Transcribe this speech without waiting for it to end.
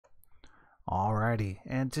Alrighty,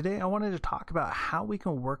 and today I wanted to talk about how we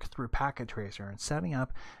can work through Packet Tracer and setting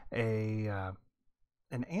up an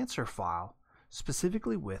answer file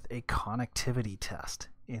specifically with a connectivity test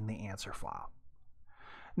in the answer file.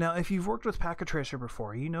 Now, if you've worked with Packet Tracer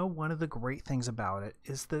before, you know one of the great things about it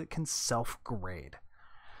is that it can self-grade.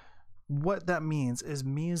 What that means is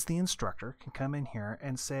me as the instructor can come in here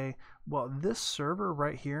and say, well, this server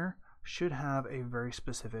right here should have a very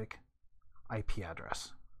specific IP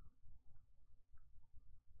address.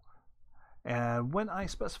 And when I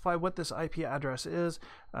specify what this IP address is,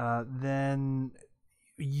 then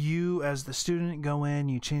you as the student go in,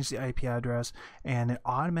 you change the IP address, and it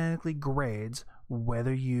automatically grades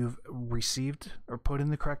whether you've received or put in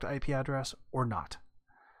the correct IP address or not.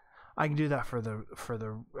 I can do that for the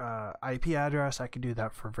IP address. I can do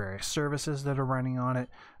that for various services that are running on it.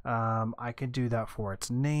 I can do that for its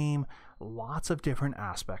name. Lots of different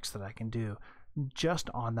aspects that I can do just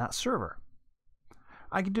on that server.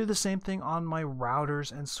 I can do the same thing on my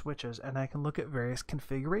routers and switches, and I can look at various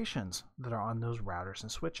configurations that are on those routers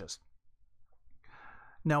and switches.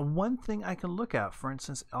 Now, one thing I can look at, for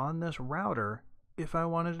instance, on this router, if I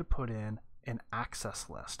wanted to put in an access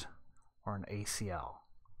list or an ACL.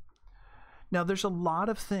 Now, there's a lot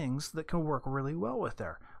of things that can work really well with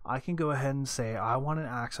there. I can go ahead and say I want an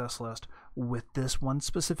access list with this one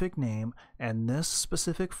specific name and this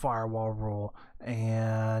specific firewall rule,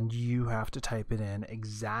 and you have to type it in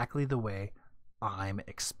exactly the way I'm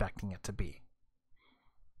expecting it to be.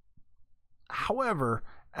 However,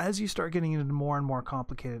 as you start getting into more and more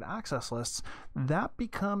complicated access lists, that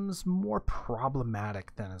becomes more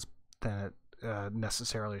problematic than it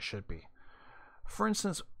necessarily should be. For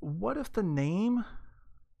instance, what if the name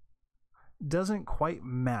doesn't quite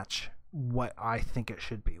match what I think it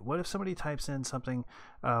should be? What if somebody types in something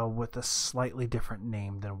with a slightly different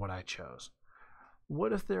name than what I chose?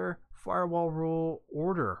 What if their firewall rule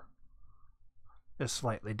order is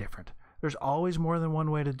slightly different? There's always more than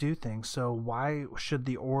one way to do things, so why should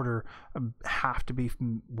the order have to be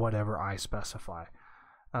whatever I specify?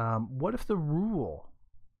 What if the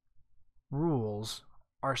rules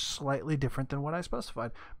are slightly different than what I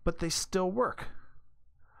specified, but they still work?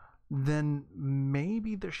 Then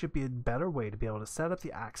maybe there should be a better way to be able to set up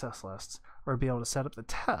the access lists or be able to set up the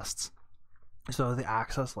tests so the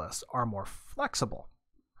access lists are more flexible.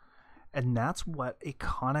 And that's what a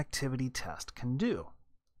connectivity test can do.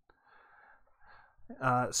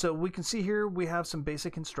 So we can see here we have some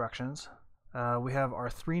basic instructions. We have our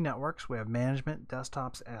three networks. We have management,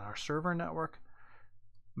 desktops, and our server network.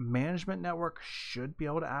 Management network should be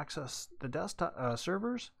able to access the desktop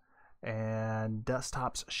servers, and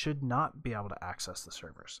desktops should not be able to access the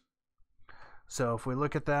servers. So if we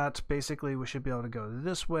look at that, basically we should be able to go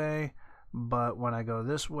this way, but when I go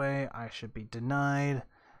this way, I should be denied,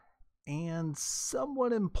 and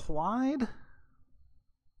somewhat implied,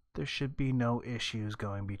 there should be no issues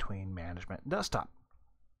going between management and desktop.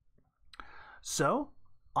 So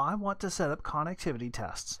I want to set up connectivity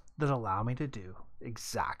tests that allow me to do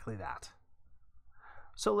exactly that.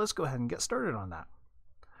 So let's go ahead and get started on that.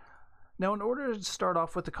 Now, in order to start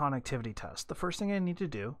off with the connectivity test, the first thing I need to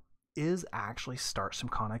do is actually start some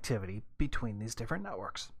connectivity between these different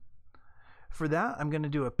networks. For that, I'm going to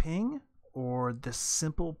do a ping or this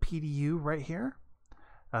simple PDU right here.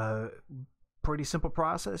 Pretty simple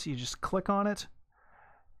process. You just click on it.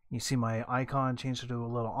 You see my icon change to a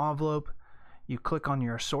little envelope. You click on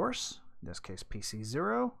your source, in this case PC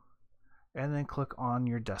 0, and then click on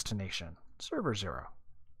your destination, server 0.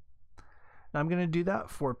 Now I'm going to do that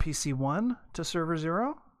for PC 1 to server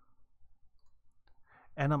 0,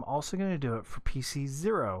 and I'm also going to do it for PC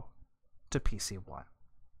 0 to PC 1.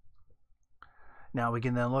 Now we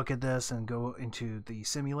can then look at this and go into the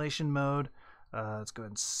simulation mode. Let's go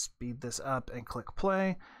ahead and speed this up and click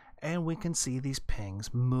play, and we can see these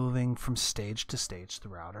pings moving from stage to stage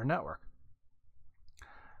throughout our network.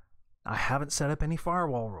 I haven't set up any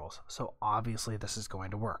firewall rules, so obviously this is going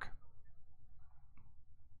to work.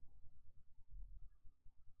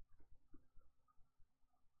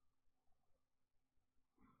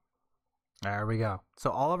 There we go. So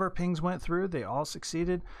all of our pings went through. They all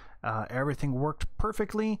succeeded. Everything worked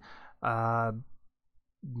perfectly. Now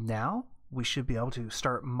we should be able to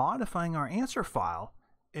start modifying our answer file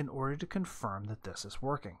in order to confirm that this is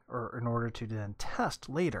working, or in order to then test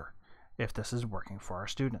later if this is working for our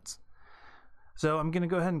students. So I'm going to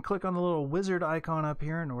go ahead and click on the little wizard icon up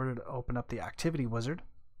here in order to open up the activity wizard.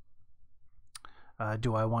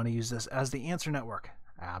 Do I want to use this as the answer network?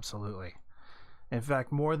 Absolutely. In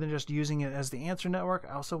fact, more than just using it as the answer network,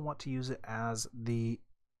 I also want to use it as the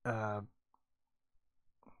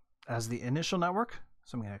initial network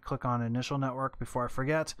So I'm going to click on initial network before I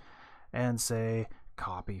forget and say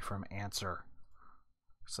copy from answer.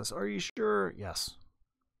 It says, are you sure? Yes.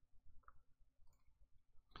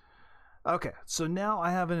 Okay, so now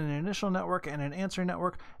I have an initial network and an answer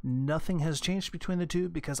network. Nothing has changed between the two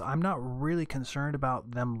because I'm not really concerned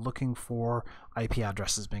about them looking for IP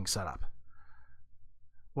addresses being set up.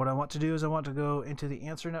 What I want to do is I want to go into the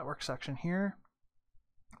answer network section here,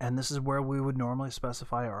 and this is where we would normally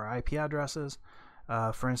specify our IP addresses.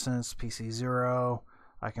 For instance, PC0,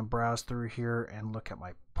 I can browse through here and look at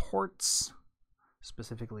my ports,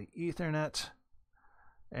 specifically Ethernet,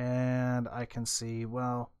 and I can see,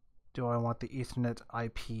 well, do I want the Ethernet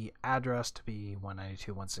IP address to be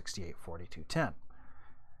 192.168.42.10?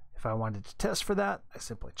 If I wanted to test for that, I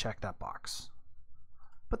simply check that box.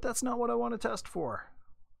 But that's not what I want to test for.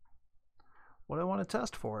 What I want to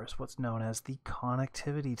test for is what's known as the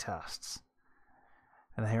connectivity tests.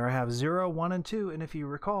 And here I have 0, 1, and 2. And if you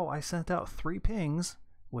recall, I sent out 3 pings,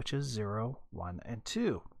 which is 0, 1, and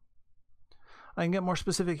 2. I can get more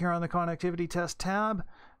specific here on the connectivity test tab.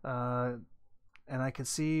 And I can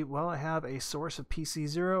see, well, I have a source of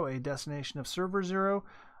PC0, a destination of server 0,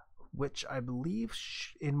 which I believe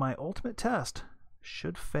in my ultimate test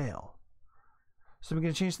should fail. So I'm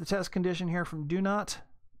going to change the test condition here from do not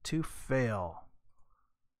to fail.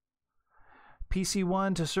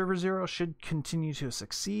 PC1 to server 0 should continue to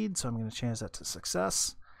succeed, so I'm going to change that to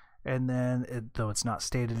success. And then, though it's not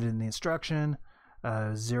stated in the instruction,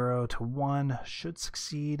 0 to 1 should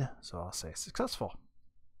succeed, so I'll say successful.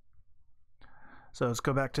 So let's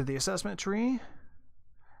go back to the assessment tree.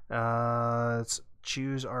 Let's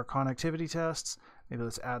choose our connectivity tests. Maybe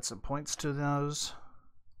let's add some points to those.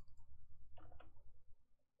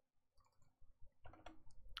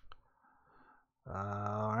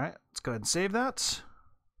 All right, let's go ahead and save that.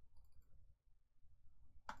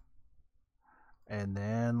 And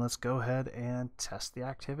then let's go ahead and test the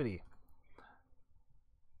activity.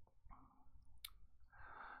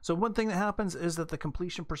 So one thing that happens is that the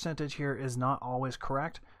completion percentage here is not always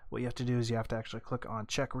correct. What you have to do is you have to actually click on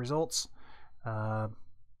check results.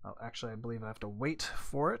 Actually, I believe I have to wait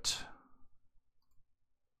for it.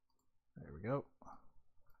 There we go.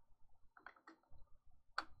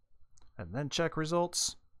 And then check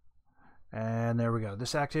results. And there we go.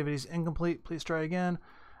 This activity is incomplete. Please try again.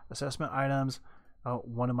 Assessment items. Oh,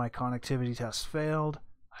 one of my connectivity tests failed.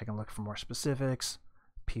 I can look for more specifics.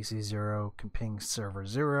 PC0 can ping server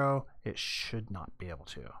 0. It should not be able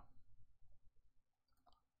to.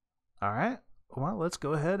 All right. Well, let's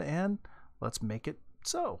go ahead and let's make it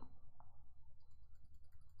so.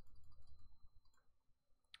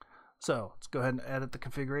 So let's go ahead and edit the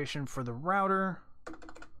configuration for the router.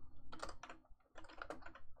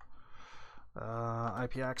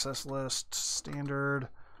 IP access list, standard,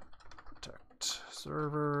 protect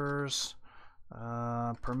servers,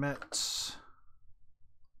 permit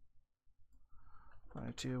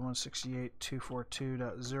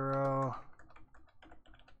 192.168.242.0.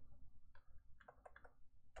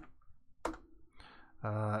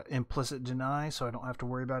 Implicit deny, so I don't have to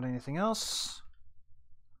worry about anything else.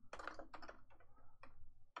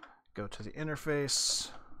 Go to the interface.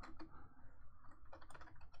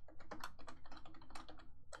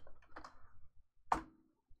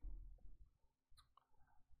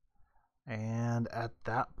 And at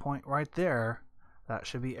that point right there, that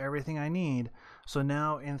should be everything I need. So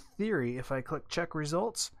now in theory, if I click check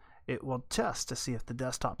results, it will test to see if the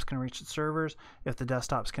desktops can reach the servers, if the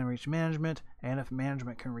desktops can reach management, and if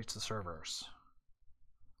management can reach the servers.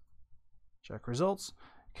 Check results.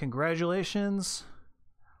 Congratulations.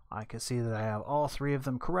 I can see that I have all 3 of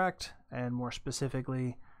them correct, and more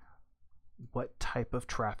specifically, what type of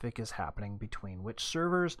traffic is happening between which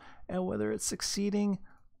servers and whether it's succeeding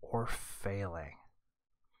or failing.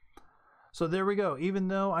 So there we go. Even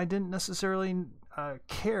though I didn't necessarily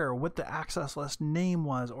care what the access list name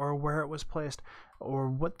was, or where it was placed, or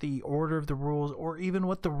what the order of the rules, or even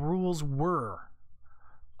what the rules were,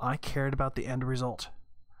 I cared about the end result.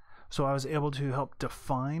 So I was able to help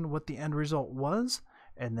define what the end result was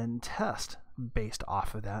and then test based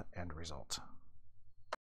off of that end result.